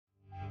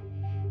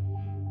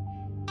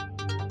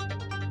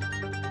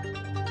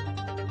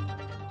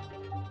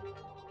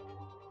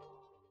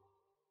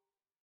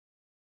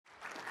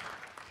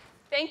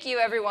Thank you,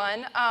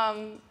 everyone.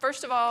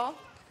 First of all,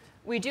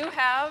 we do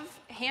have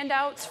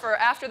handouts for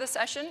after the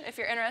session. If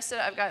you're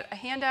interested, I've got a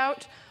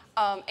handout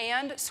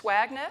and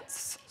swag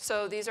nets.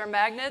 So these are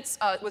magnets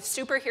with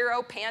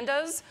superhero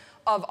pandas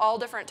of all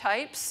different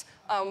types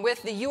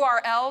with the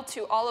URL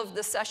to all of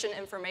the session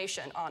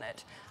information on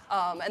it.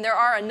 And there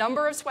are a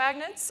number of swag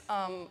nets.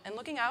 And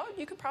looking out,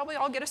 you could probably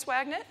all get a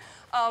swag net.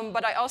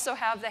 But I also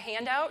have the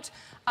handout.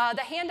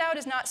 The handout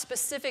is not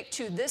specific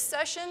to this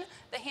session.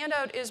 The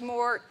handout is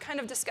more kind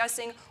of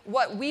discussing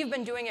what we've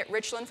been doing at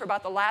Richland for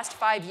about the last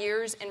 5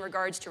 years in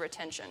regards to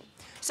retention.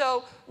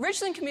 So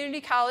Richland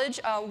Community College,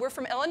 we're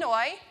from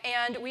Illinois,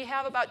 and we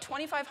have about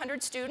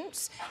 2,500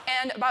 students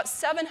and about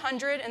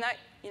 700, and that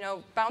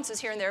bounces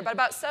here and there, but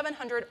about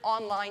 700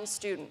 online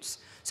students.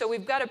 So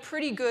we've got a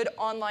pretty good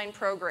online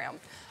program.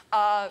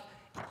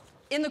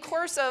 In the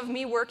course of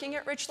me working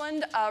at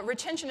Richland,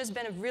 retention has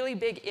been a really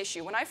big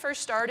issue. When I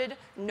first started,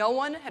 no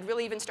one had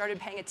really even started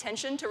paying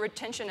attention to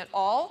retention at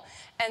all,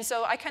 and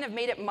so I kind of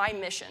made it my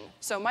mission.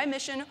 So my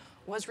mission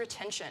was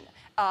retention.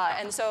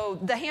 And so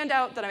the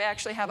handout that I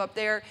actually have up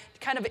there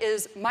kind of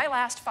is my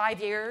last 5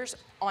 years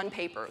on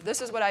paper.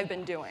 This is what I've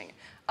been doing.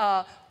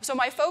 So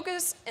my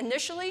focus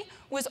initially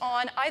was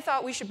on, I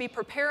thought we should be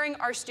preparing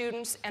our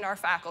students and our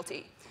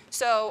faculty.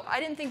 So I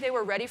didn't think they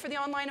were ready for the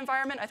online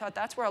environment. I thought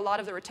that's where a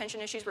lot of the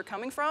retention issues were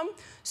coming from.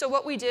 So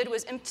what we did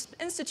was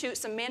institute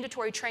some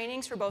mandatory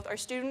trainings for both our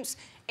students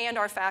and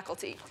our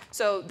faculty.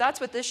 So that's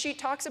what this sheet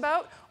talks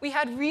about. We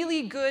had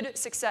really good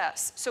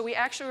success. So we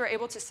actually were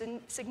able to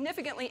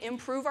significantly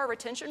improve our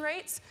retention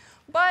rates,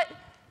 but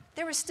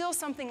there was still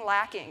something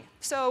lacking.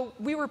 So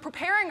we were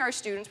preparing our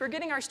students, we're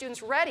getting our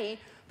students ready,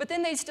 but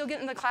then they'd still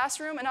get in the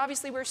classroom, and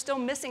obviously we're still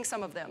missing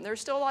some of them. There were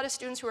still a lot of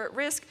students who were at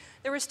risk.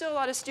 There were still a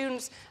lot of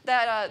students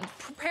that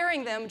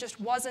preparing them just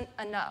wasn't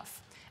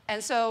enough.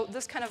 And so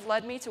this kind of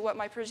led me to what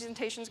my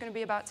presentation is going to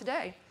be about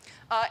today.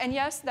 And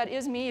yes, that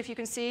is me, if you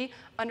can see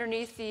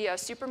underneath the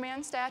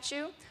Superman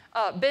statue.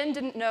 Ben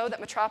didn't know that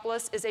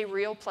Metropolis is a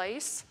real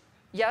place.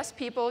 Yes,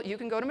 people, you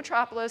can go to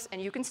Metropolis and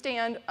you can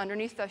stand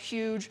underneath the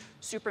huge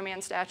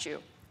Superman statue.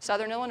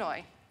 Southern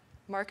Illinois.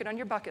 Mark it on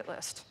your bucket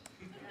list.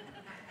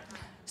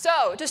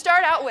 So, to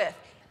start out with,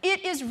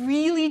 it is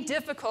really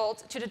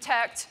difficult to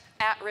detect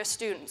at-risk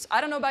students.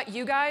 I don't know about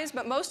you guys,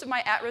 but most of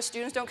my at-risk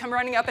students don't come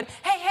running up and,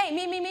 hey,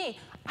 me,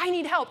 I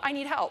need help, I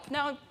need help.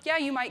 Now, yeah,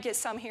 you might get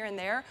some here and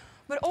there,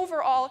 but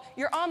overall,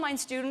 your online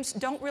students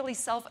don't really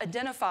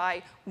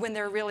self-identify when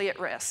they're really at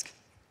risk.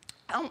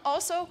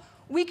 Also,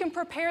 we can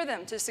prepare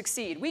them to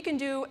succeed. We can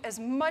do as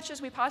much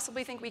as we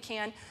possibly think we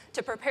can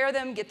to prepare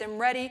them, get them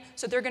ready,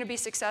 so they're going to be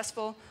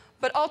successful.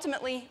 But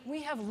ultimately,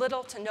 we have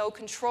little to no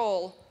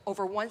control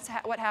over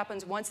what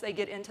happens once they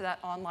get into that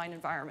online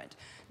environment.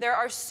 There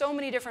are so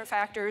many different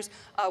factors.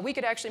 We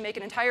could actually make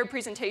an entire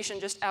presentation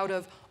just out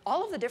of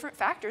all of the different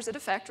factors that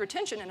affect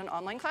retention in an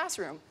online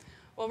classroom.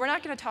 Well, we're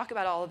not going to talk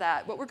about all of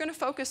that. What we're going to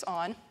focus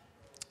on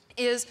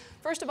is,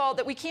 first of all,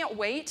 that we can't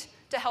wait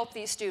to help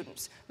these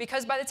students.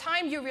 Because by the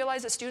time you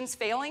realize a student's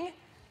failing,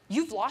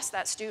 you've lost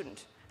that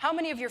student. How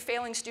many of your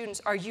failing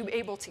students are you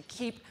able to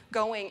keep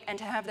going and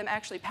to have them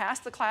actually pass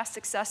the class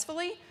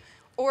successfully,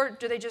 or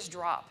do they just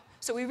drop?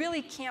 So we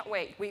really can't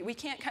wait. We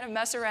can't kind of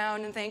mess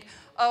around and think,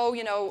 oh,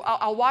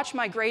 I'll watch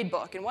my grade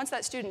book, and once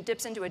that student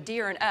dips into a D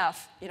or an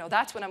F,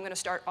 that's when I'm going to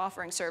start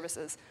offering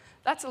services.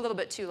 That's a little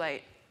bit too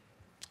late.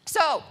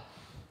 So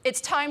it's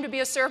time to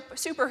be a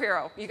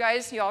superhero.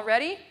 You all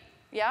ready?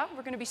 Yeah,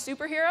 we're going to be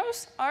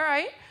superheroes? All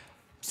right.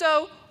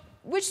 So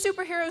which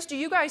superheroes do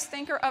you guys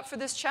think are up for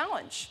this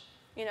challenge?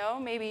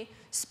 Maybe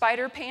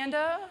Spider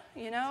Panda,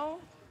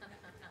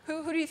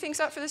 Who do you think's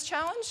up for this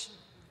challenge?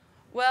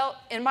 Well,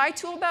 in my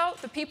tool belt,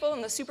 the people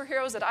and the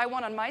superheroes that I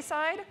want on my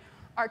side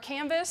are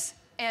Canvas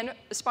and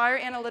Aspire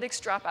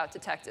Analytics Dropout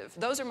Detective.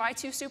 Those are my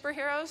two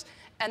superheroes,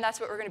 and that's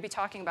what we're going to be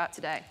talking about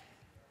today.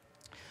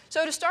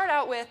 So to start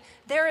out with,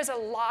 there is a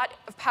lot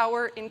of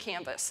power in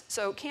Canvas.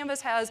 So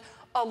Canvas has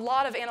a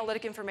lot of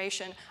analytic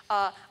information.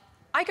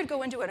 I could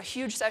go into a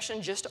huge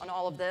session just on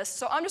all of this,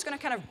 so I'm just going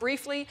to kind of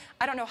briefly,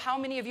 I don't know how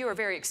many of you are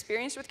very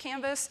experienced with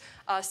Canvas.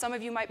 Some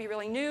of you might be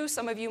really new.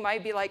 Some of you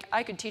might be like,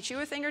 I could teach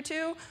you a thing or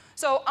two.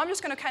 So I'm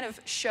just going to kind of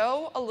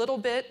show a little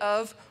bit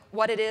of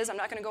what it is. I'm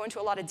not going to go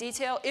into a lot of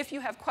detail. If you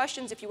have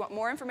questions, if you want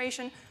more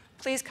information,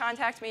 please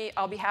contact me.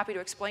 I'll be happy to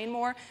explain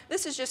more.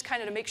 This is just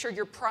kind of to make sure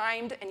you're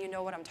primed and you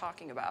know what I'm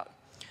talking about.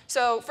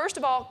 So first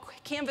of all,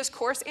 Canvas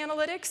Course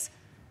Analytics.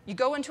 You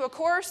go into a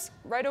course,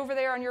 right over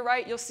there on your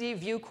right, you'll see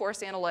View Course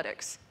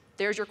Analytics.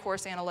 There's your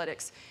course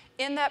analytics.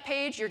 In that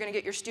page, you're going to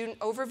get your student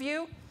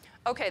overview.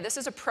 OK, this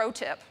is a pro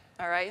tip.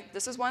 All right,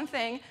 this is one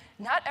thing.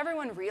 Not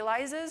everyone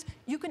realizes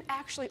you can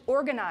actually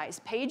organize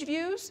page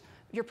views,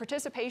 your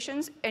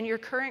participations, and your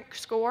current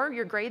score,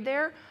 your grade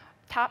there,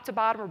 top to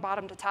bottom or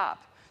bottom to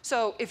top.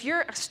 So if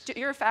you're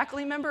a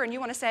faculty member and you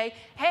want to say,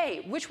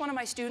 hey, which one of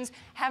my students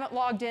haven't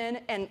logged in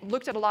and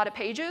looked at a lot of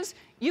pages,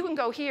 you can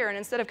go here, and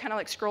instead of kind of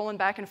like scrolling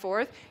back and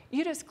forth,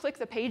 you just click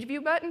the page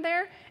view button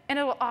there, and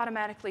it'll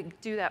automatically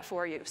do that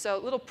for you. So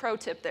a little pro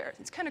tip there.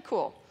 It's kind of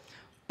cool.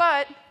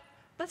 But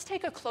let's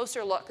take a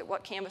closer look at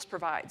what Canvas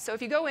provides. So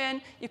if you go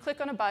in, you click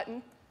on a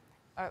button,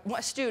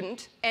 a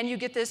student, and you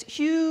get this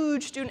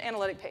huge student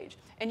analytic page.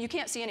 And you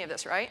can't see any of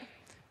this, right?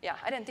 Yeah,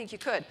 I didn't think you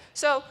could.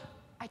 So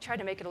I tried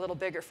to make it a little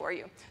bigger for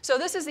you. So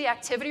this is the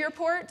activity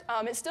report.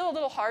 It's still a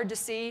little hard to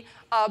see.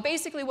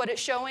 Basically what it's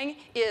showing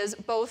is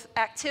both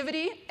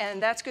activity,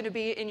 and that's going to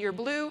be in your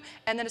blue,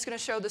 and then it's going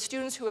to show the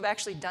students who have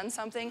actually done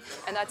something,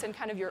 and that's in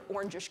kind of your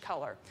orangish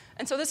color.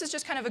 And so this is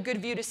just kind of a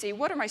good view to see,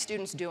 what are my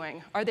students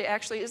doing? Are they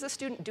actually, is the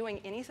student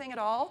doing anything at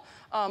all?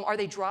 Are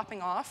they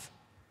dropping off?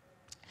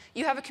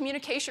 You have a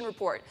communication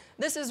report.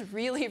 This is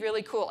really,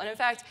 really cool. And in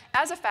fact,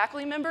 as a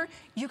faculty member,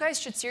 you guys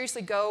should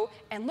seriously go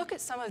and look at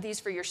some of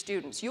these for your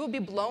students. You will be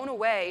blown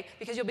away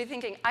because you'll be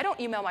thinking, I don't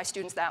email my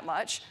students that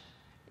much.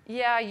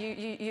 Yeah,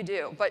 you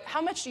do. But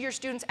how much do your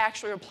students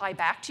actually reply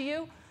back to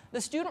you? The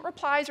student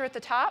replies are at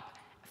the top,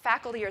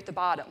 faculty are at the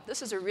bottom.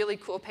 This is a really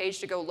cool page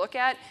to go look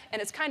at,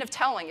 and it's kind of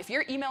telling. If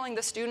you're emailing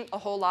the student a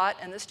whole lot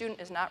and the student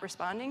is not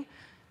responding,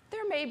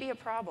 there may be a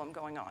problem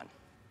going on.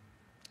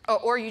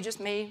 Or you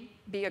just may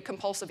be a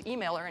compulsive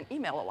emailer and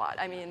email a lot.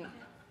 I mean,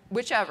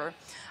 whichever.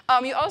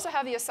 You also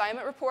have the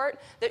assignment report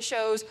that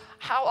shows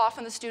how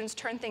often the students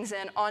turn things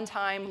in on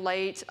time,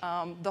 late,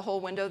 the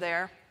whole window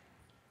there.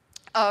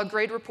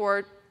 Grade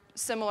report,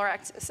 similar,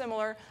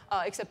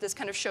 except this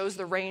kind of shows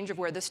the range of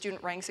where the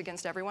student ranks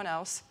against everyone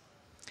else.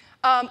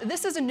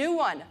 This is a new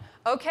one.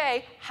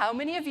 Okay, how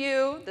many of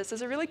you, this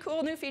is a really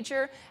cool new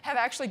feature, have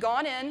actually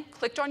gone in,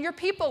 clicked on your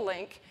people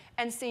link,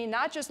 and see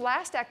not just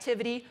last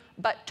activity,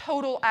 but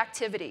total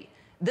activity?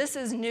 This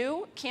is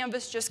new.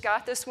 Canvas just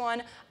got this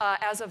one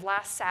as of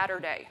last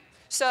Saturday.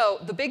 So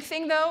the big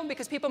thing, though,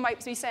 because people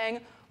might be saying,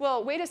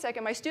 well, wait a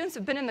second, my students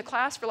have been in the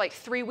class for like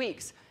 3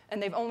 weeks,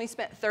 and they've only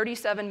spent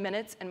 37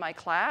 minutes in my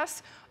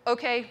class.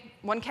 Okay,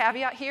 one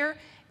caveat here.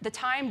 The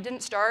time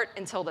didn't start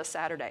until this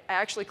Saturday. I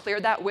actually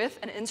cleared that with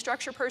an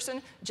Instructure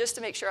person just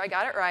to make sure I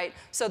got it right.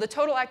 So the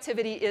total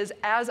activity is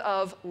as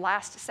of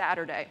last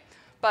Saturday.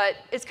 But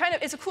it's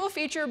a cool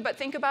feature, but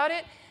think about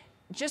it.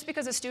 Just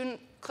because a student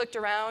clicked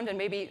around and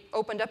maybe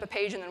opened up a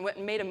page and then went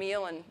and made a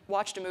meal and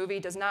watched a movie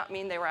does not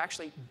mean they were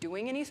actually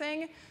doing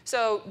anything.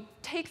 So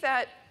take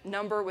that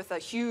number with a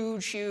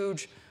huge,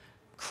 huge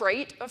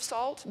crate of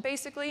salt,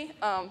 basically.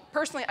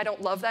 Personally, I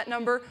don't love that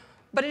number,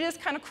 but it is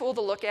kind of cool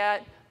to look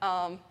at.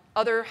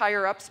 Other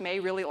higher-ups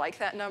may really like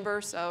that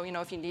number, so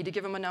if you need to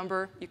give them a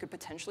number, you could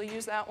potentially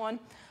use that one.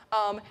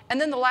 And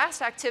then the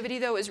last activity,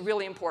 though, is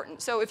really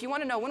important. So if you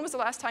want to know when was the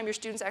last time your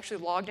students actually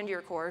logged into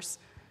your course,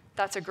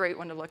 that's a great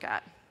one to look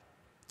at.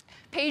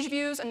 Page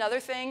views, another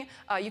thing.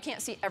 You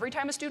can't see every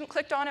time a student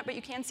clicked on it, but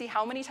you can see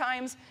how many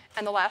times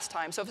and the last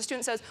time. So if a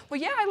student says, well,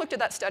 yeah, I looked at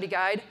that study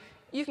guide,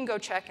 you can go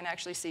check and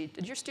actually see,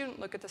 did your student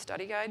look at the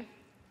study guide?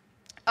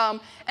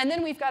 And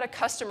then we've got a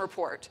custom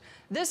report.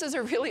 This is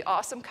a really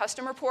awesome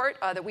custom report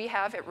that we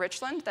have at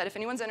Richland that if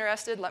anyone's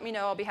interested, let me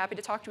know. I'll be happy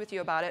to talk with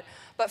you about it.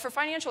 But for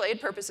financial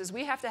aid purposes,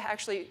 we have to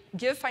actually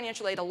give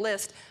financial aid a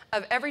list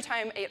of every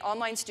time an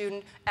online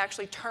student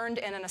actually turned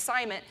in an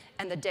assignment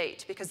and the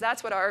date, because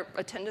that's what our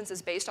attendance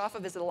is based off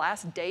of, is the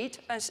last date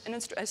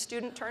a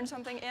student turned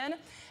something in.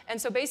 And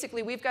so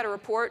basically, we've got a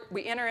report.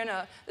 We enter in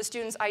the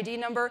student's ID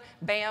number.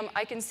 Bam,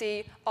 I can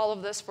see all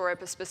of this for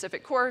a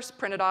specific course,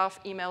 print it off,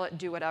 email it,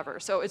 do whatever.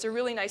 So it's a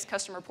really nice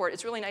custom report.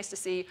 It's really nice to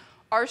see,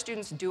 are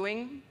students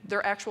doing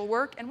their actual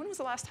work, and when was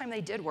the last time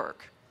they did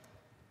work?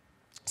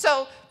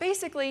 So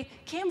basically,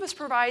 Canvas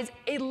provides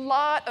a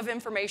lot of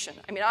information.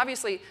 I mean,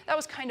 obviously, that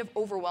was kind of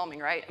overwhelming,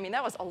 right? I mean,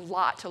 that was a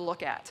lot to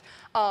look at.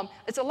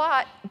 It's a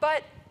lot,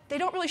 but they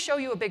don't really show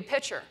you a big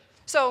picture.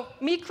 So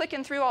me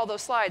clicking through all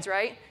those slides,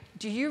 right?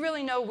 Do you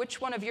really know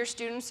which one of your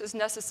students is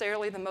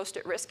necessarily the most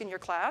at risk in your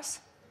class?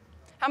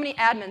 How many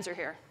admins are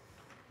here?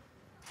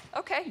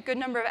 Okay, good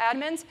number of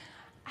admins.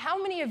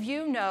 How many of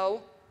you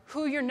know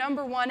who your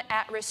 #1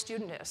 at-risk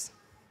student is?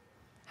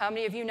 How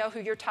many of you know who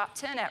your top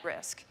 10 at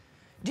risk?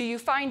 Do you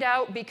find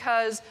out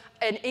because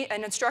an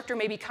instructor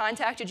maybe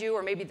contacted you,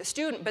 or maybe the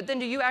student, but then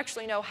do you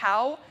actually know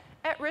how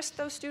at risk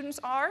those students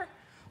are?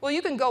 Well,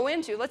 you can go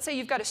into, let's say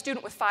you've got a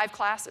student with 5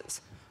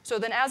 classes. So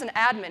then as an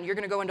admin, you're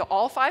going to go into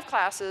all 5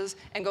 classes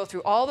and go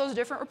through all those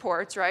different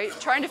reports, right,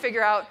 trying to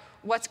figure out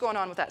what's going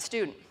on with that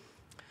student.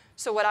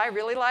 So what I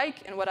really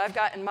like and what I've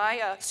got in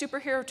my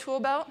superhero tool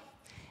belt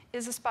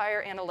is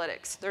Aspire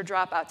Analytics, their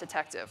Dropout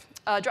Detective.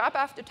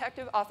 Dropout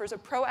Detective offers a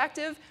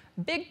proactive,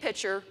 big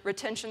picture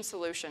retention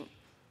solution.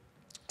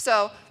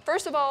 So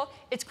first of all,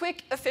 it's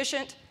quick,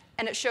 efficient,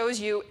 and it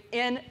shows you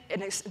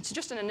it's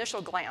just an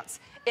initial glance.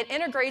 It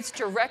integrates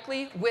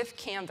directly with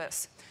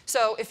Canvas.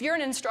 So if you're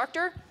an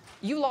instructor,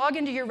 you log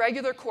into your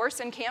regular course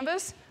in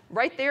Canvas,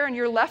 right there in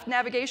your left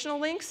navigational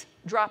links,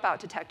 Dropout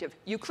Detective.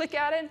 You click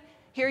at it,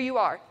 here you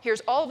are.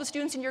 Here's all of the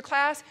students in your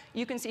class.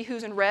 You can see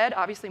who's in red,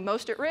 obviously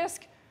most at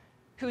risk,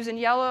 who's in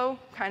yellow,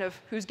 kind of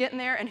who's getting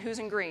there, and who's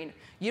in green.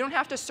 You don't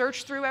have to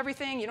search through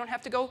everything. You don't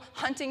have to go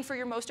hunting for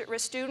your most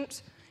at-risk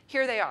students.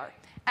 Here they are.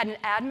 At an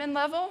admin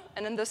level,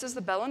 and then this is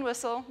the bell and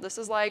whistle. This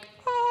is like,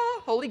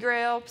 oh, holy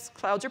grail,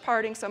 clouds are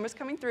parting, summer's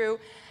coming through.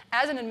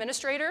 As an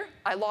administrator,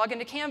 I log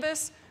into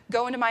Canvas,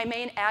 go into my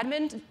main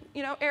admin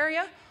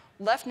area,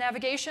 left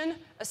navigation,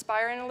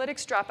 Aspire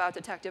Analytics, Dropout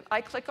Detective.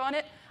 I click on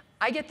it.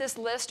 I get this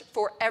list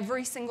for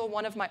every single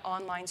one of my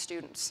online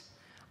students.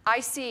 I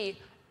see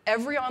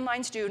every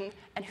online student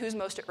and who's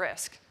most at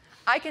risk.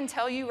 I can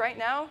tell you right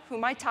now who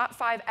my top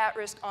 5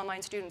 at-risk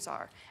online students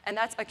are, and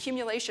that's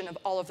accumulation of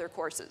all of their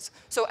courses.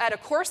 So at a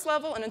course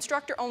level, an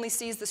instructor only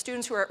sees the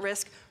students who are at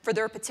risk for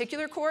their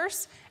particular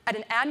course. At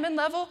an admin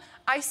level,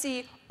 I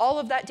see all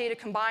of that data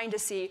combined to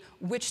see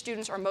which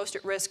students are most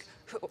at risk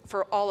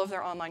for all of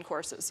their online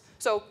courses.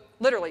 So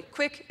literally,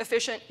 quick,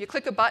 efficient, you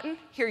click a button,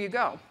 here you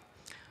go.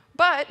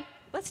 But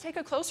let's take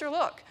a closer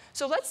look.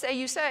 So let's say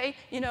you say,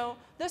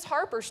 this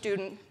Harper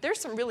student, there's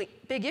some really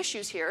big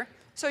issues here.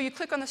 So you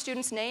click on the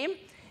student's name.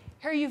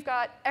 Here you've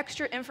got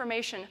extra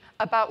information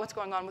about what's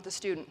going on with the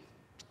student.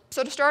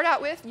 So to start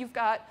out with, you've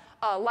got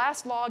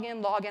last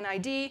login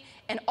ID,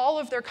 and all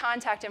of their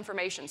contact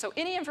information. So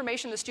any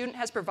information the student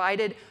has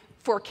provided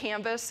for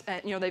Canvas,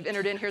 they've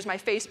entered in, here's my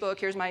Facebook,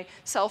 here's my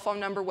cell phone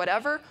number,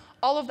 whatever,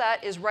 all of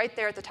that is right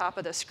there at the top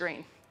of the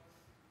screen.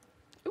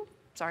 Ooh,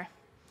 sorry.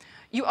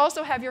 You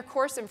also have your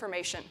course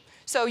information.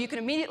 So you can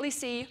immediately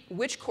see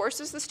which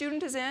courses the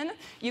student is in.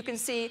 You can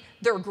see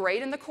their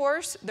grade in the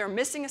course, their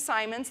missing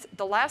assignments,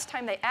 the last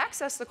time they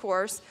accessed the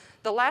course,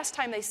 the last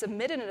time they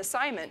submitted an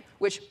assignment,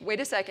 which, wait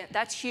a second,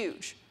 that's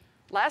huge.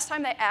 Last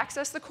time they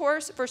accessed the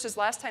course versus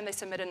last time they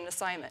submitted an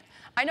assignment.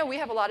 I know we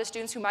have a lot of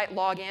students who might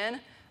log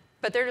in,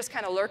 but they're just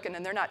kind of lurking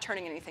and they're not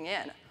turning anything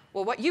in.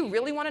 Well, what you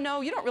really want to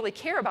know, you don't really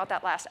care about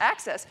that last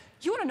access.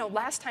 You want to know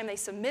last time they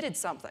submitted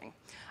something.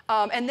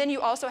 And then you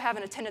also have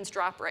an attendance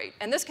drop rate.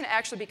 And this can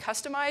actually be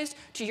customized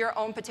to your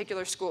own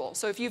particular school.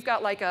 So if you've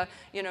got like a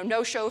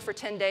no-show for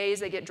 10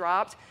 days, they get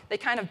dropped, they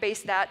kind of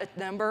base that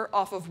number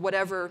off of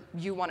whatever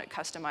you want it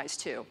customized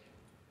to.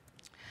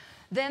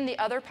 Then the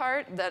other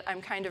part that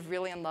I'm kind of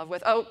really in love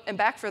with, oh, and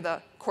back for the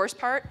course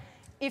part,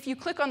 if you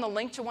click on the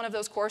link to one of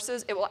those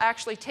courses, it will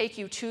actually take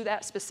you to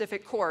that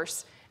specific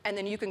course, and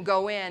then you can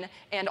go in,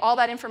 and all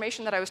that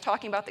information that I was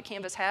talking about that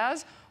Canvas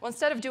has, well,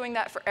 instead of doing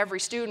that for every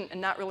student and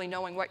not really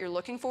knowing what you're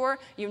looking for,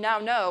 you now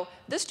know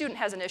this student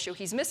has an issue.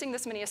 He's missing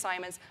this many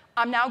assignments.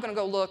 I'm now going to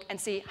go look and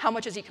see how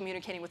much is he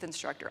communicating with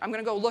Instructure. I'm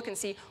going to go look and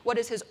see what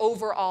is his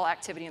overall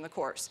activity in the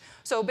course.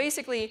 So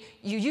basically,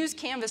 you use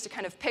Canvas to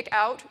kind of pick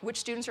out which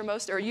students are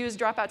most, or use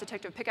Dropout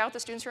Detective to pick out the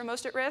students who are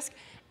most at risk,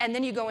 and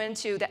then you go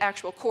into the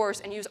actual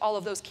course and use all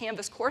of those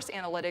Canvas course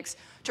analytics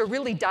to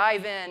really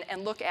dive in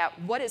and look at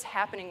what is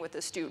happening with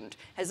the student.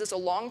 Is this a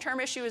long-term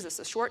issue? Is this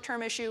a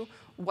short-term issue?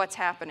 What's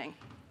happening?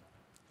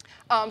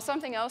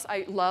 Something else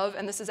I love,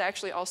 and this is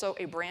actually also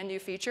a brand new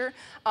feature,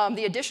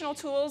 the additional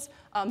tools,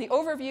 the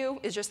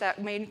overview is just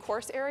that main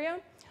course area,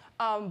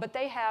 but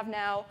they have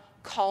now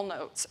call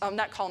notes.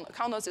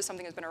 Call notes is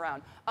something that's been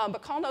around.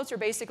 But call notes are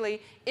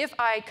basically, if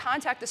I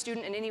contact the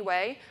student in any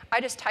way,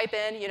 I just type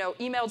in,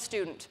 emailed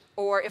student.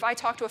 Or if I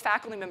talk to a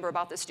faculty member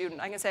about the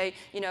student, I can say,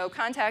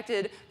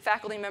 contacted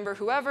faculty member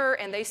whoever,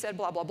 and they said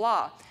blah, blah,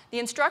 blah. The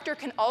instructor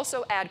can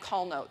also add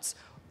call notes.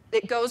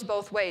 It goes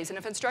both ways. And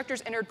if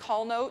instructors entered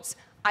call notes,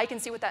 I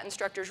can see what that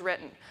instructor's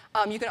written.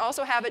 You can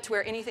also have it to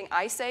where anything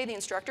I say, the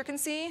instructor can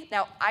see.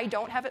 Now, I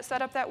don't have it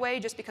set up that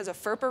way just because of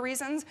FERPA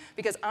reasons,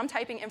 because I'm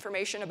typing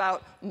information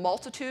about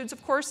multitudes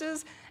of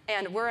courses,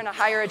 and we're in a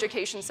higher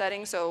education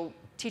setting, so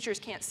teachers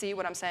can't see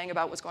what I'm saying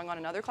about what's going on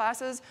in other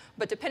classes.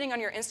 But depending on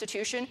your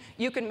institution,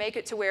 you can make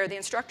it to where the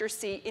instructors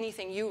see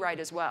anything you write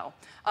as well.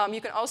 You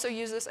can also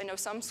use this. I know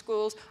some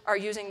schools are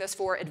using this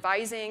for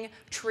advising,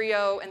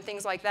 trio, and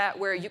things like that,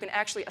 where you can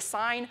actually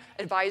assign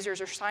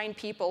advisors or assign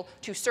people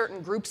to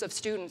certain groups of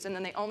students, and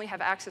then they only have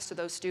access to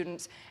those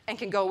students and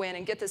can go in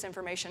and get this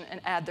information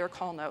and add their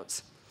call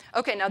notes.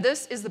 OK, now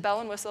this is the bell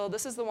and whistle.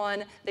 This is the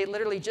one they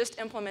literally just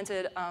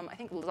implemented, I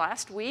think,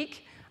 last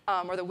week.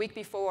 Or the week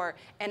before,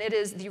 and it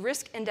is the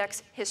risk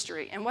index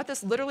history. And what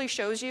this literally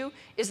shows you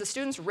is the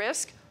student's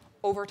risk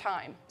over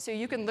time. So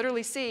you can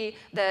literally see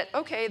that,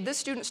 OK, this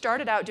student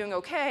started out doing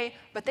OK,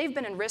 but they've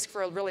been in risk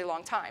for a really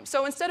long time.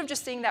 So instead of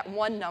just seeing that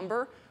one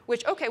number,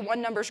 which, OK,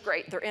 one number's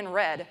great, they're in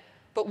red,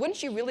 but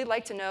wouldn't you really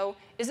like to know,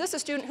 is this a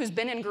student who's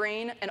been in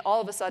green and all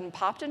of a sudden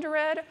popped into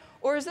red?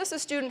 Or is this a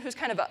student who's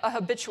kind of a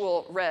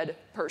habitual red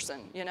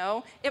person,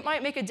 It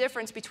might make a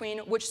difference between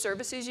which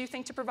services you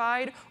think to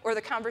provide or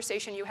the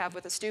conversation you have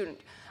with a student.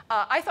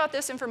 I thought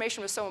this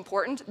information was so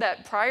important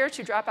that prior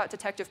to Dropout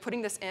Detective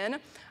putting this in,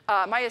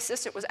 my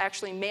assistant was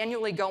actually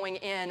manually going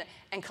in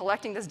and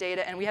collecting this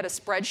data, and we had a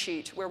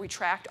spreadsheet where we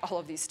tracked all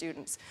of these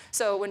students.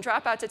 So when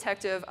Dropout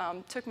Detective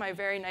took my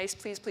very nice,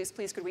 please, please,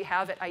 please, could we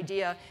have it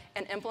idea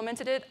and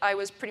implemented it, I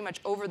was pretty much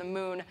over the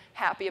moon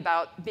happy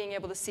about being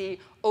able to see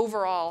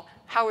overall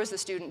how is the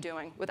student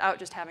doing without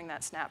just having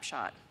that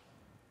snapshot.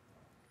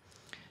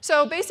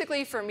 So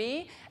basically for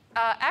me,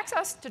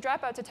 access to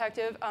Dropout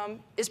Detective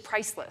is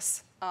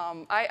priceless.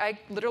 I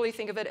literally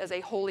think of it as a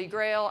holy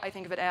grail. I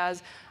think of it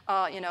as,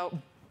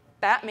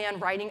 Batman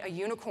riding a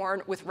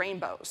unicorn with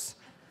rainbows.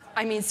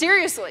 I mean,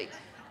 seriously,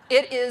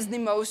 it is the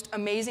most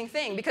amazing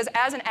thing because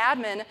as an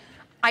admin,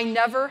 I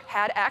never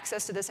had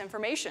access to this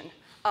information.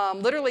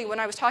 Literally, when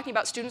I was talking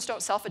about students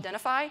don't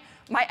self-identify,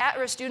 my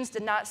at-risk students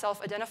did not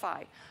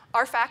self-identify.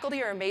 Our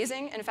faculty are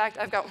amazing. In fact,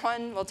 I've got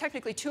one, well,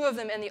 technically 2 of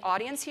them in the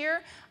audience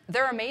here.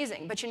 They're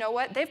amazing, but you know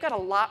what? They've got a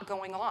lot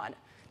going on.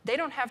 They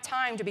don't have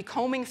time to be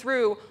combing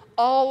through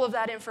all of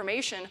that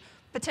information,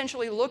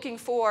 potentially looking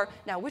for,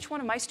 now, which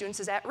one of my students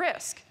is at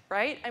risk,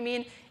 right? I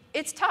mean,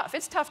 it's tough.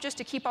 It's tough just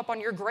to keep up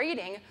on your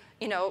grading,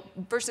 you know,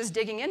 versus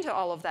digging into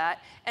all of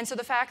that. And so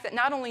the fact that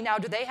not only now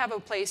do they have a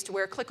place to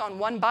where click on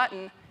one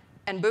button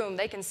and boom,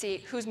 they can see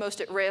who's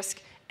most at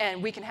risk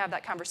and we can have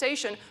that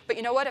conversation. But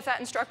you know what? If that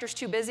instructor's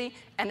too busy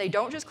and they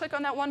don't just click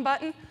on that one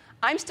button,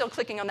 I'm still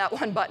clicking on that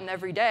one button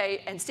every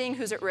day and seeing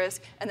who's at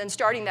risk and then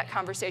starting that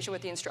conversation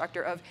with the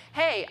instructor of,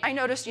 hey, I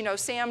noticed, you know,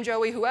 Sam,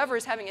 Joey, whoever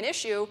is having an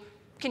issue.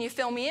 Can you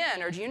fill me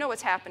in? Or do you know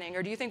what's happening?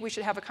 Or do you think we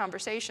should have a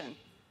conversation?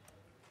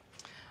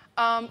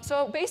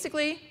 So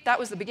basically, that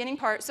was the beginning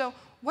part. So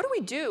what do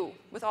we do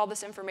with all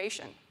this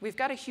information? We've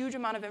got a huge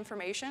amount of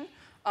information,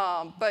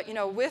 but you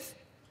know,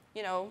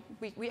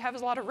 we have a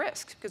lot of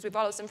risks because we've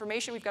got all this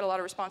information, we've got a lot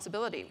of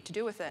responsibility to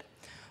do with it.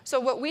 So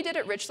what we did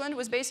at Richland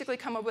was basically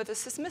come up with a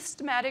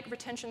systematic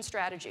retention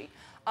strategy.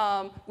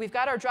 We've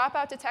got our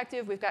dropout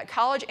detective, we've got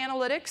college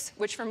analytics,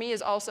 which for me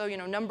is also, you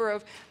know, number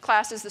of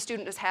classes the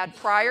student has had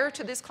prior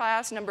to this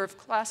class, number of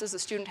classes the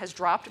student has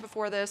dropped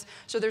before this.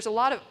 So there's a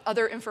lot of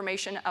other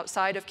information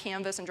outside of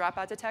Canvas and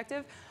dropout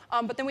detective.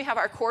 But then we have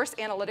our course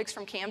analytics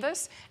from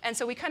Canvas. And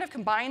so we kind of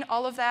combine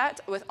all of that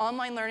with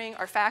online learning,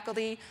 our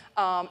faculty,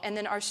 and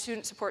then our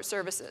student support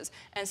services.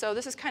 And so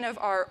this is kind of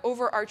our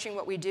overarching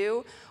what we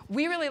do.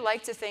 We really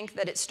like to think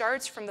that it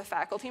starts from the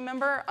faculty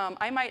member.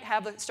 I might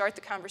start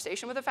the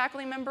conversation with a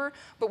faculty member,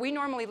 but we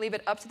normally leave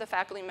it up to the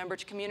faculty member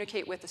to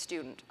communicate with the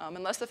student.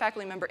 Unless the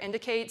faculty member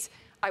indicates,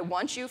 I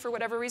want you for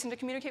whatever reason to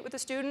communicate with the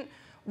student,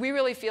 we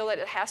really feel that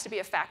it has to be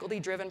a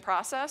faculty-driven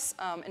process.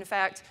 In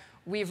fact,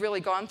 we've really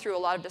gone through a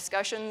lot of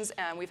discussions,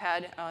 and we've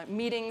had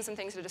meetings and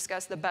things to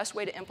discuss the best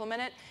way to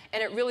implement it,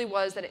 and it really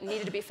was that it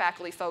needed to be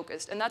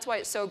faculty-focused. And that's why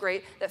it's so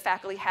great that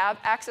faculty have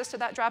access to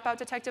that Dropout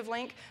Detective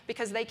link,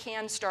 because they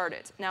can start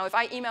it. Now, if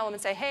I email them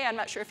and say, hey, I'm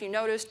not sure if you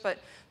noticed, but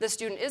this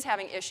student is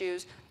having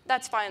issues,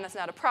 that's fine, that's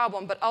not a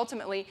problem, but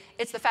ultimately,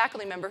 it's the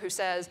faculty member who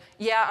says,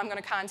 yeah, I'm going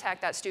to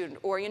contact that student,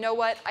 or you know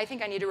what, I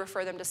think I need to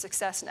refer them to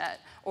SuccessNet,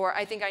 or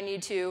I think I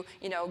need to,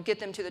 you know, get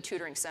them to the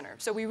tutoring center.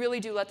 So we really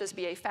do let this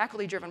be a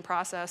faculty-driven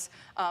process.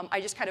 I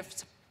just kind of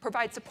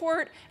provide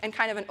support and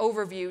kind of an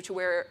overview to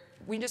where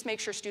we just make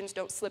sure students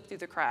don't slip through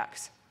the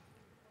cracks.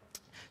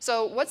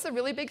 So what's the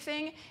really big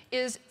thing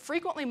is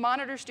frequently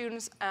monitor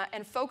students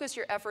and focus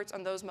your efforts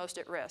on those most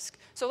at risk.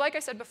 So like I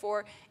said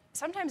before,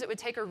 sometimes it would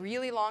take a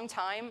really long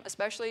time,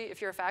 especially if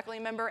you're a faculty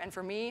member, and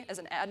for me, as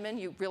an admin,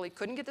 you really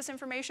couldn't get this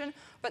information.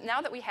 But now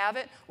that we have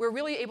it, we're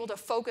really able to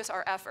focus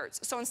our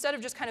efforts. So instead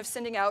of just kind of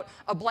sending out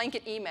a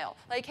blanket email,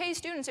 like, hey,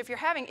 students, if you're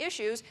having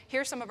issues,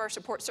 here's some of our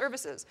support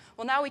services.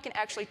 Well, now we can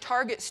actually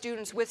target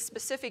students with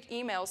specific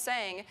emails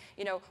saying,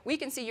 you know, we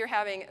can see you're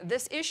having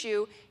this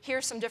issue,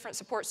 here's some different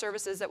support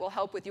services that will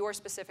help with your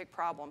specific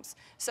problems.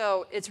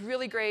 So it's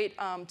really great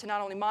to not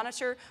only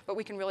monitor, but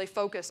we can really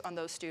focus on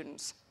those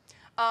students.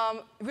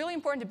 Really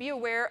important to be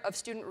aware of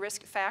student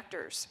risk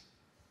factors.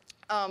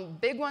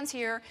 Big ones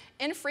here,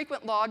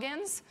 infrequent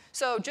logins.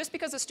 So just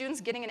because a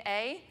student's getting an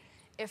A,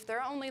 if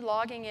they're only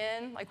logging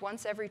in like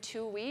once every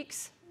 2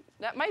 weeks,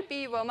 that might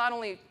be, well, not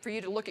only for you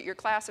to look at your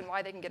class and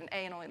why they can get an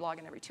A and only log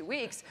in every 2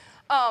 weeks,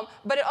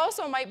 but it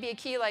also might be a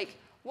key, like,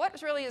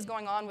 what really is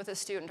going on with a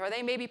student? Are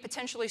they maybe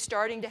potentially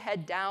starting to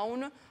head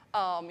down?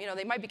 You know,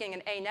 they might be getting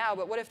an A now,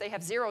 but what if they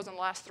have zeros on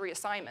the last 3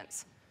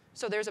 assignments?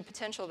 So there's a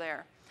potential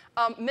there.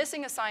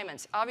 Missing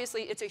assignments.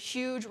 Obviously, it's a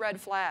huge red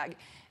flag.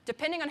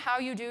 Depending on how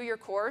you do your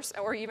course,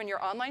 or even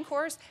your online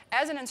course,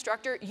 as an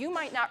instructor, you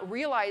might not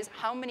realize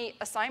how many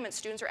assignments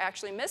students are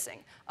actually missing.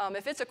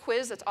 If it's a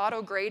quiz that's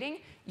auto-grading,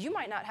 you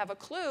might not have a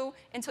clue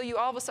until you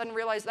all of a sudden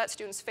realize that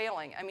student's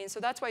failing. I mean, so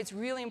that's why it's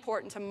really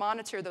important to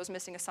monitor those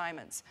missing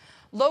assignments.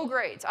 Low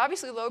grades.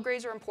 Obviously, low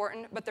grades are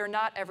important, but they're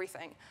not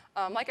everything.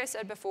 Like I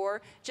said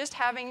before, just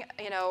having,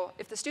 you know,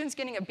 if the student's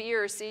getting a B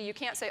or a C, you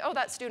can't say, oh,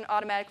 that student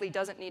automatically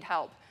doesn't need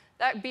help.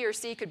 That B or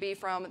C could be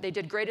from they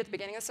did great at the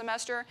beginning of the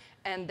semester,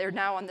 and they're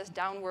now on this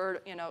downward,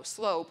 you know,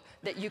 slope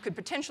that you could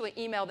potentially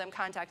email them,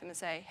 contact them, and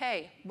say,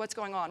 hey, what's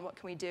going on? What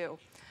can we do?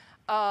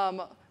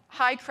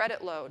 High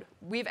credit load.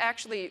 We've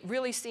actually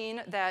really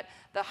seen that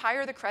the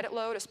higher the credit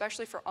load,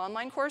 especially for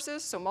online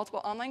courses, so multiple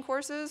online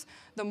courses,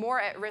 the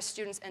more at-risk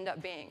students end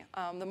up being.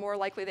 The more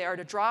likely they are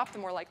to drop, the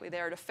more likely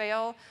they are to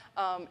fail.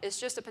 It's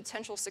just a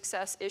potential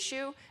success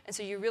issue, and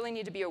so you really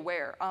need to be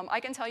aware. I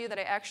can tell you that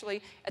I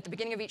actually, at the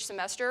beginning of each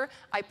semester,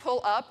 I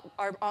pull up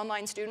our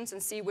online students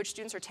and see which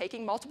students are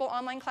taking multiple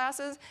online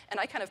classes, and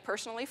I kind of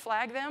personally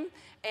flag them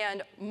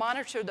and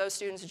monitor those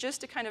students just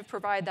to kind of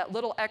provide that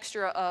little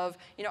extra of,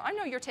 you know, I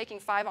know you're taking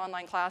 5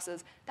 online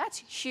classes. That's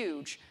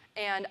huge.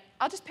 And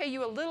I'll just pay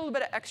you a little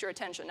bit of extra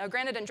attention. Now,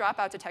 granted, in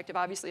Dropout Detective,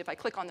 obviously, if I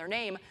click on their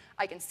name,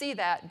 I can see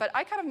that. But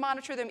I kind of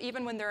monitor them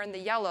even when they're in the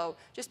yellow,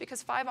 just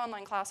because 5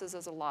 online classes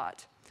is a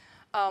lot.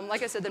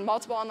 Like I said, then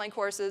multiple online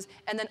courses,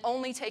 and then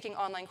only taking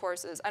online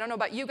courses. I don't know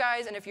about you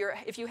guys, and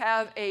if you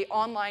have a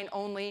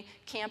online-only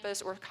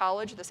campus or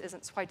college, this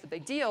isn't quite the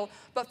big deal.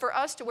 But for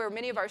us, to where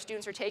many of our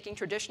students are taking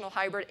traditional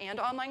hybrid and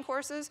online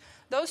courses,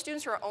 those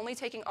students who are only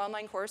taking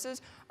online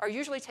courses are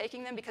usually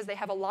taking them because they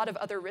have a lot of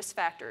other risk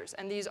factors,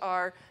 and these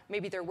are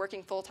maybe they're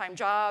working full-time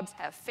jobs,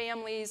 have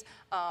families.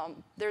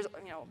 There's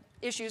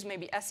issues,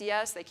 maybe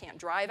SES, they can't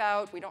drive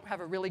out. We don't have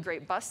a really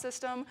great bus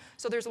system.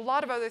 So there's a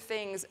lot of other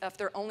things if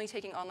they're only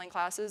taking online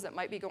classes that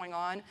might be going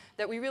on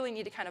that we really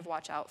need to kind of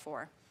watch out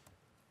for.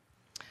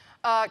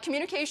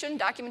 Communication,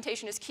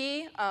 documentation is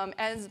key.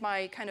 As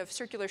my kind of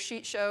circular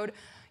sheet showed,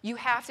 you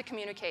have to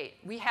communicate.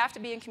 We have to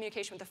be in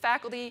communication with the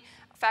faculty.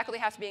 Faculty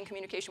have to be in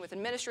communication with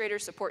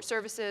administrators, support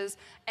services,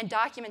 and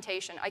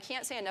documentation. I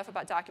can't say enough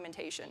about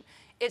documentation.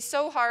 It's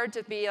so hard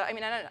to be, I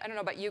don't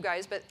know about you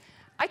guys, but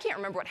I can't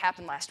remember what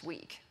happened last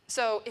week.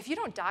 So if you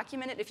don't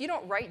document it, if you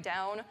don't write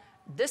down,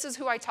 this is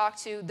who I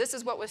talked to, this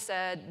is what was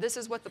said, this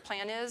is what the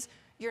plan is,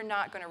 you're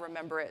not going to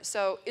remember it.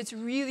 So it's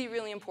really,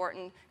 really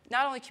important,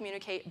 not only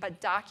communicate, but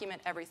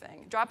document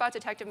everything. Dropout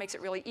Detective makes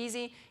it really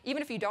easy.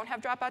 Even if you don't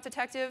have Dropout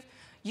Detective,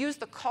 use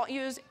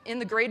in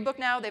the gradebook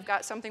now, they've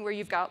got something where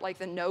you've got like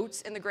the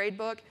notes in the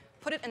gradebook.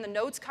 Put it in the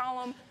notes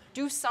column,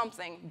 do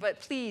something, but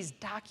please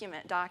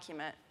document.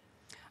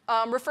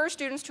 Refer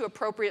students to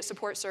appropriate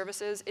support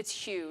services. It's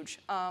huge.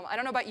 I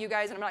don't know about you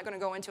guys, and I'm not going to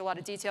go into a lot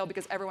of detail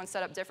because everyone's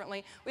set up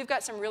differently. We've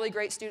got some really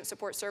great student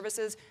support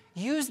services.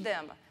 Use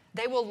them.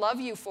 They will love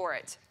you for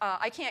it.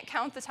 I can't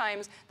count the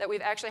times that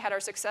we've actually had our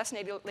success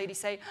lady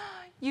say,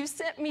 you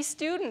sent me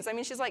students. I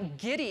mean, she's like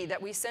giddy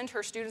that we send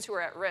her students who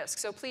are at risk.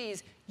 So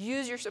please,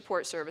 use your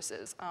support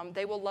services.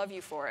 They will love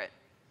you for it.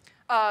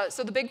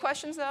 So the big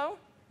questions, though,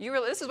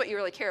 this is what you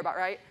really care about,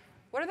 right?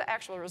 What are the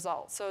actual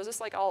results? So is this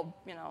like all,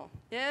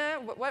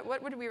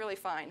 what did we really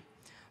find?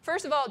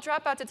 First of all,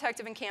 Dropout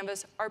Detective and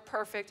Canvas are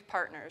perfect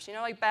partners,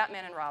 like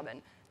Batman and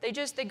Robin. They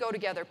go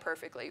together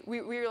perfectly. We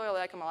really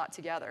like them a lot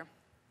together.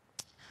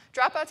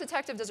 Dropout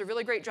Detective does a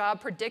really great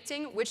job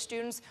predicting which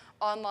students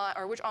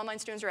which online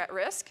students are at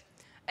risk,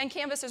 and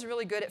Canvas is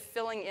really good at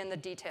filling in the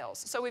details.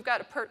 So we've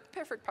got a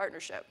perfect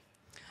partnership.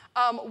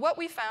 What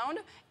we found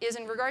is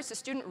in regards to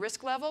student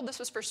risk level, this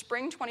was for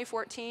spring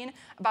 2014,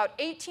 about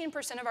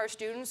 18% of our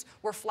students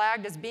were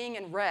flagged as being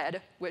in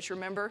red, which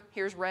remember,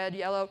 here's red,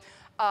 yellow.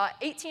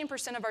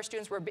 18% of our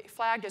students were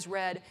flagged as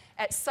red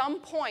at some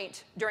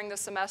point during the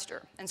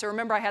semester. And so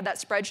remember I had that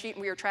spreadsheet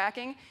and we were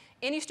tracking.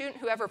 Any student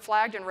who ever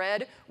flagged in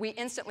red, we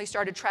instantly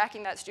started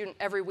tracking that student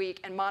every week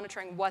and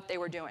monitoring what they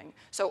were doing.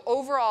 So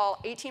overall,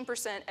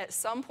 18% at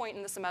some point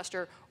in the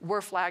semester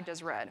were flagged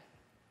as red.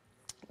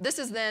 This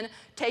is then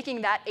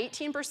taking that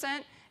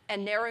 18%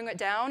 and narrowing it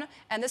down,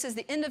 and this is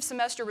the end of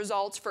semester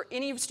results for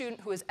any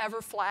student who has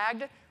ever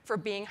flagged for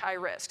being high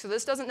risk. So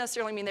this doesn't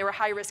necessarily mean they were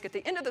high risk at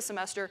the end of the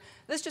semester.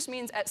 This just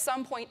means at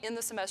some point in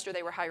the semester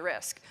they were high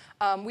risk.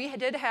 We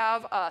did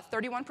have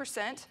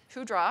 31%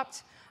 who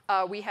dropped.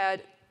 We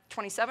had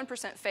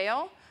 27%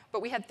 fail,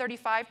 but we had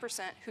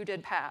 35% who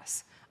did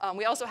pass.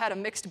 We also had a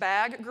mixed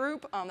bag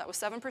group that was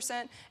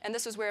 7%, and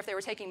this is where if they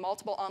were taking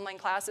multiple online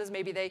classes,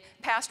 maybe they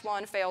passed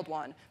one, failed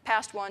one,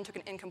 passed one, took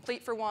an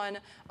incomplete for one,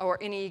 or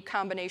any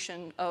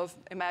combination of,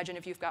 imagine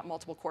if you've got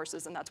multiple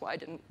courses, and that's why I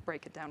didn't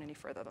break it down any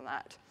further than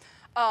that.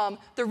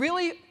 The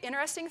really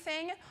interesting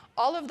thing,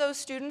 all of those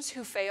students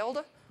who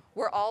failed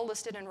were all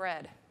listed in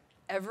red.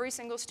 Every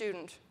single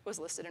student was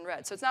listed in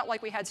red. So it's not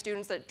like we had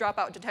students that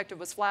Dropout Detective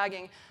was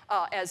flagging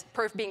as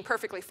being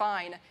perfectly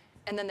fine,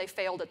 and then they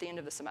failed at the end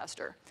of the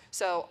semester.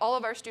 So all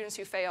of our students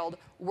who failed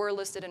were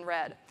listed in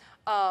red.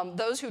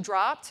 Those who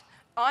dropped,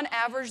 on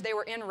average, they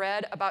were in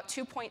red about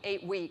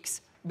 2.8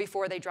 weeks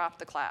before they dropped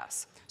the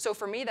class. So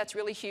for me, that's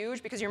really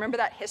huge, because you remember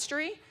that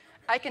history?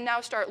 I can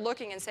now start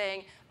looking and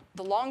saying,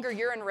 the longer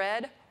you're in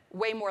red,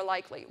 way more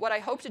likely. What I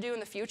hope to do in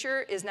the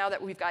future is, now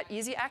that we've got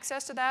easy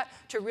access to that,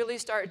 to really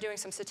start doing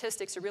some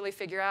statistics to really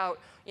figure out,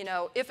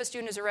 if a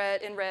student is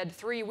in red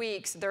 3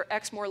 weeks, they're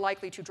X more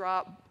likely to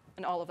drop,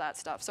 and all of that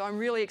stuff. So I'm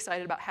really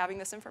excited about having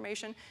this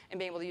information and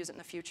being able to use it in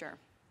the future.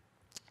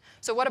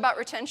 So what about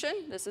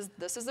retention? This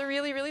is a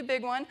really, really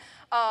big one.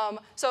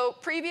 So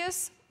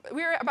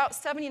we were about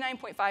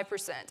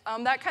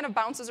 79.5%. That kind of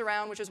bounces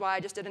around, which is why I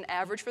just did an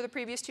average for the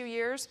previous 2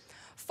 years.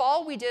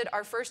 Fall, we did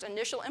our first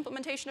initial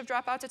implementation of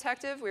Dropout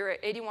Detective. We were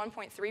at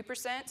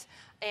 81.3%,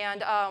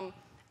 and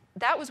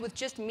that was with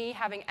just me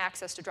having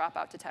access to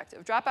Dropout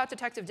Detective. Dropout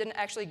Detective didn't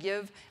actually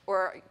give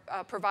or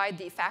provide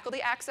the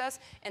faculty access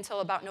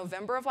until about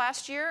November of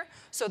last year.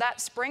 So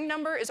that spring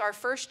number is our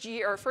first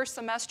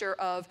semester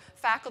of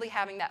faculty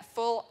having that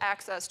full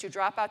access to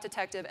Dropout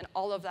Detective and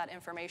all of that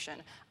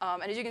information.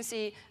 And as you can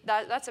see,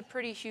 that's a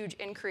pretty huge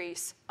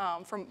increase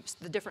from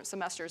the different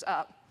semesters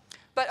up.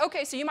 But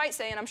okay, so you might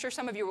say, and I'm sure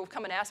some of you will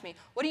come and ask me,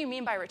 what do you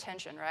mean by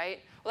retention,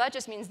 right? Well, that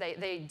just means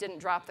they didn't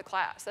drop the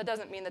class. That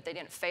doesn't mean that they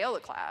didn't fail the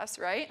class,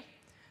 right?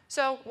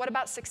 So what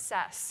about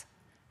success?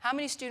 How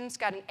many students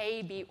got an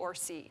A, B, or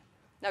C?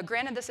 Now,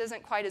 granted, this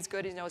isn't quite as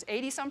good as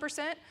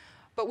 80-some%,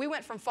 but we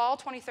went from fall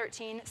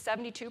 2013,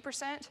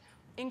 72%,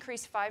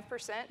 increased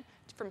 5%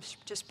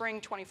 to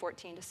spring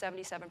 2014 to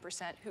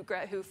 77%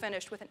 who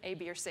finished with an A,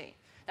 B, or C.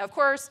 Now, of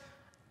course,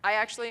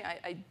 I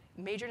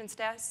majored in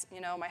stats.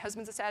 You know, my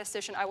husband's a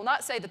statistician. I will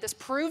not say that this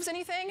proves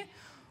anything,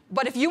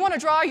 but if you want to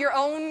draw your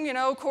own, you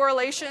know,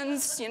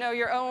 correlations, you know,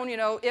 your own, you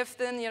know, if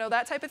then, you know,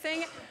 that type of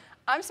thing,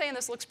 I'm saying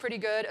this looks pretty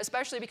good,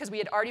 especially because we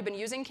had already been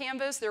using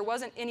Canvas. There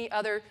wasn't any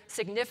other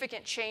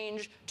significant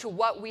change to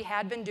what we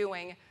had been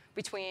doing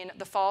between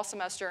the fall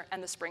semester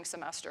and the spring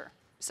semester.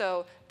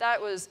 So that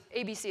was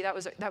ABC.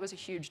 That was a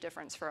huge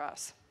difference for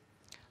us.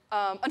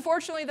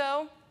 Unfortunately,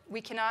 though,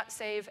 we cannot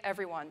save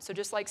everyone. So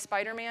just like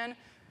Spider-Man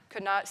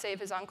could not save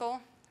his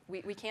uncle,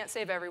 we can't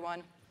save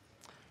everyone.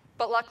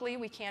 But luckily,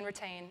 we can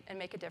retain and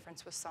make a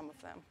difference with some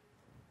of them.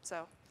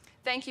 So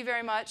thank you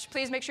very much.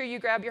 Please make sure you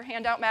grab your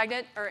handout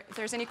magnet, or if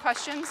there's any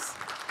questions.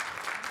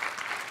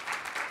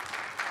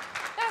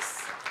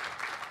 Yes?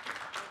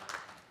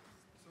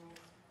 So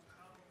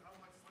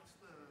what's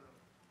the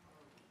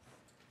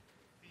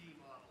fee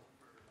model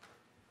for,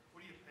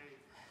 what do you pay?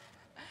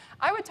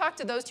 I would talk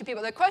to those two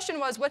people. The question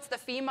was, what's the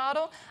fee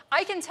model?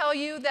 I can tell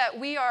you that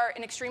we are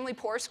an extremely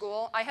poor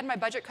school. I had my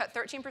budget cut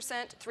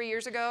 13% 3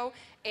 years ago,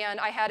 and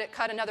I had it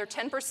cut another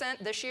 10%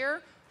 this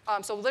year.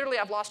 So literally,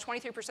 I've lost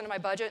 23% of my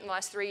budget in the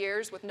last 3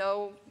 years with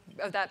no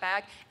of that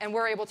back, and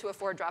we're able to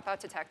afford Dropout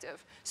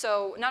Detective.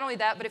 So not only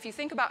that, but if you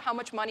think about how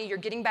much money you're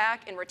getting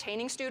back in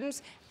retaining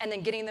students and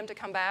then getting them to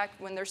come back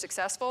when they're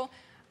successful,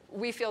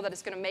 we feel that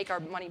it's going to make our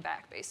money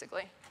back,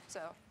 basically.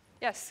 So,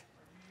 yes?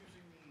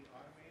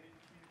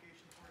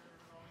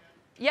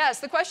 Yes,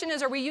 the question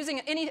is, are we using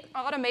any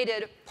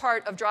automated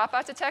part of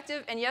Dropout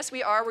Detective? And yes,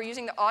 we are. We're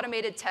using the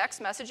automated text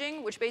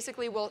messaging, which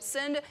basically will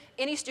send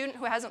any student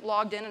who hasn't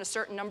logged in a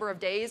certain number of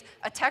days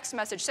a text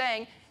message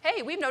saying,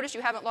 hey, we've noticed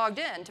you haven't logged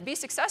in. To be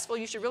successful,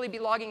 you should really be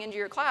logging into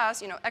your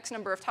class, you know, X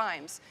number of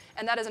times.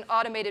 And that is an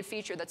automated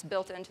feature that's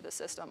built into the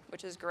system,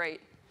 which is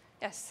great.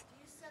 Yes?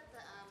 Do you set the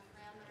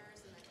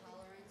parameters and the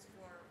tolerance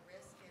for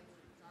risk in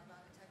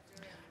Dropout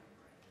Detector?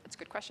 That's a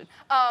good question.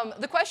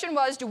 The question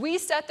was, do we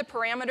set the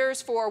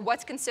parameters for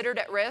what's considered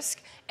at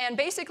risk? And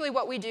basically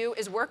what we do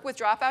is work with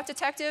Dropout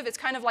Detective. It's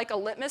kind of like a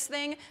litmus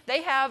thing.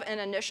 They have an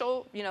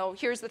initial, you know,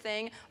 here's the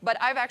thing. But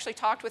I've actually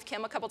talked with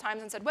Kim a couple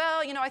times and said,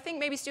 well, you know, I think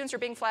maybe students are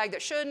being flagged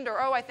that shouldn't,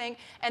 or oh, I think.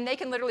 And they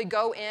can literally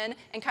go in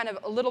and kind of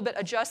a little bit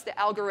adjust the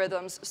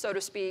algorithms, so to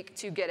speak,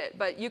 to get it.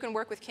 But you can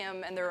work with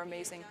Kim, and they're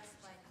amazing.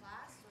 By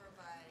class or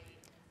by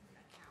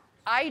account?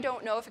 I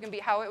don't know if it can be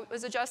how it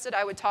was adjusted.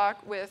 I would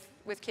talk with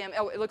Kim.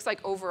 Oh, it looks like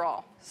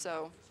overall.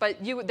 So, but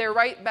they're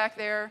right back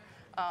there.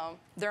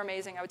 They're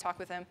amazing. I would talk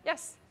with them.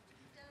 Yes?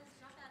 Does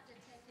Dropout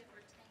Detective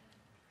retain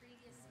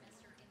previous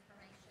semester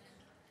information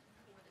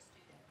for the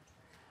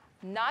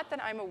student? Not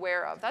that I'm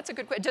aware of. That's a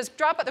good question.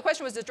 The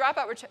question was, does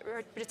Dropout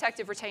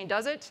Detective retain?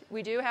 Does it?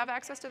 We do have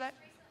access to that?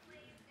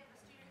 Recently, if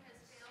a student has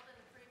failed in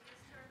the previous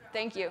term,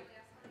 Thank you.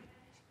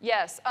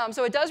 Yes,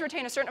 so it does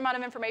retain a certain amount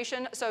of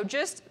information. So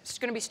just it's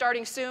going to be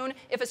starting soon.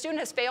 If a student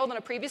has failed in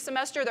a previous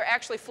semester, they're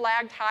actually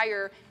flagged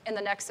higher in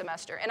the next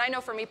semester. And I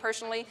know for me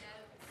personally,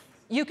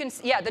 you can,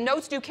 yeah, the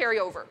notes do carry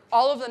over.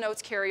 All of the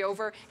notes carry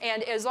over.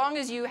 And as long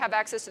as you have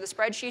access to the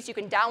spreadsheets, you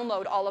can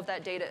download all of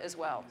that data as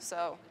well.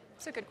 So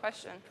it's a good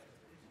question.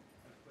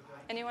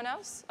 Anyone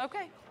else?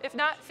 Okay. If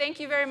not, thank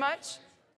you very much.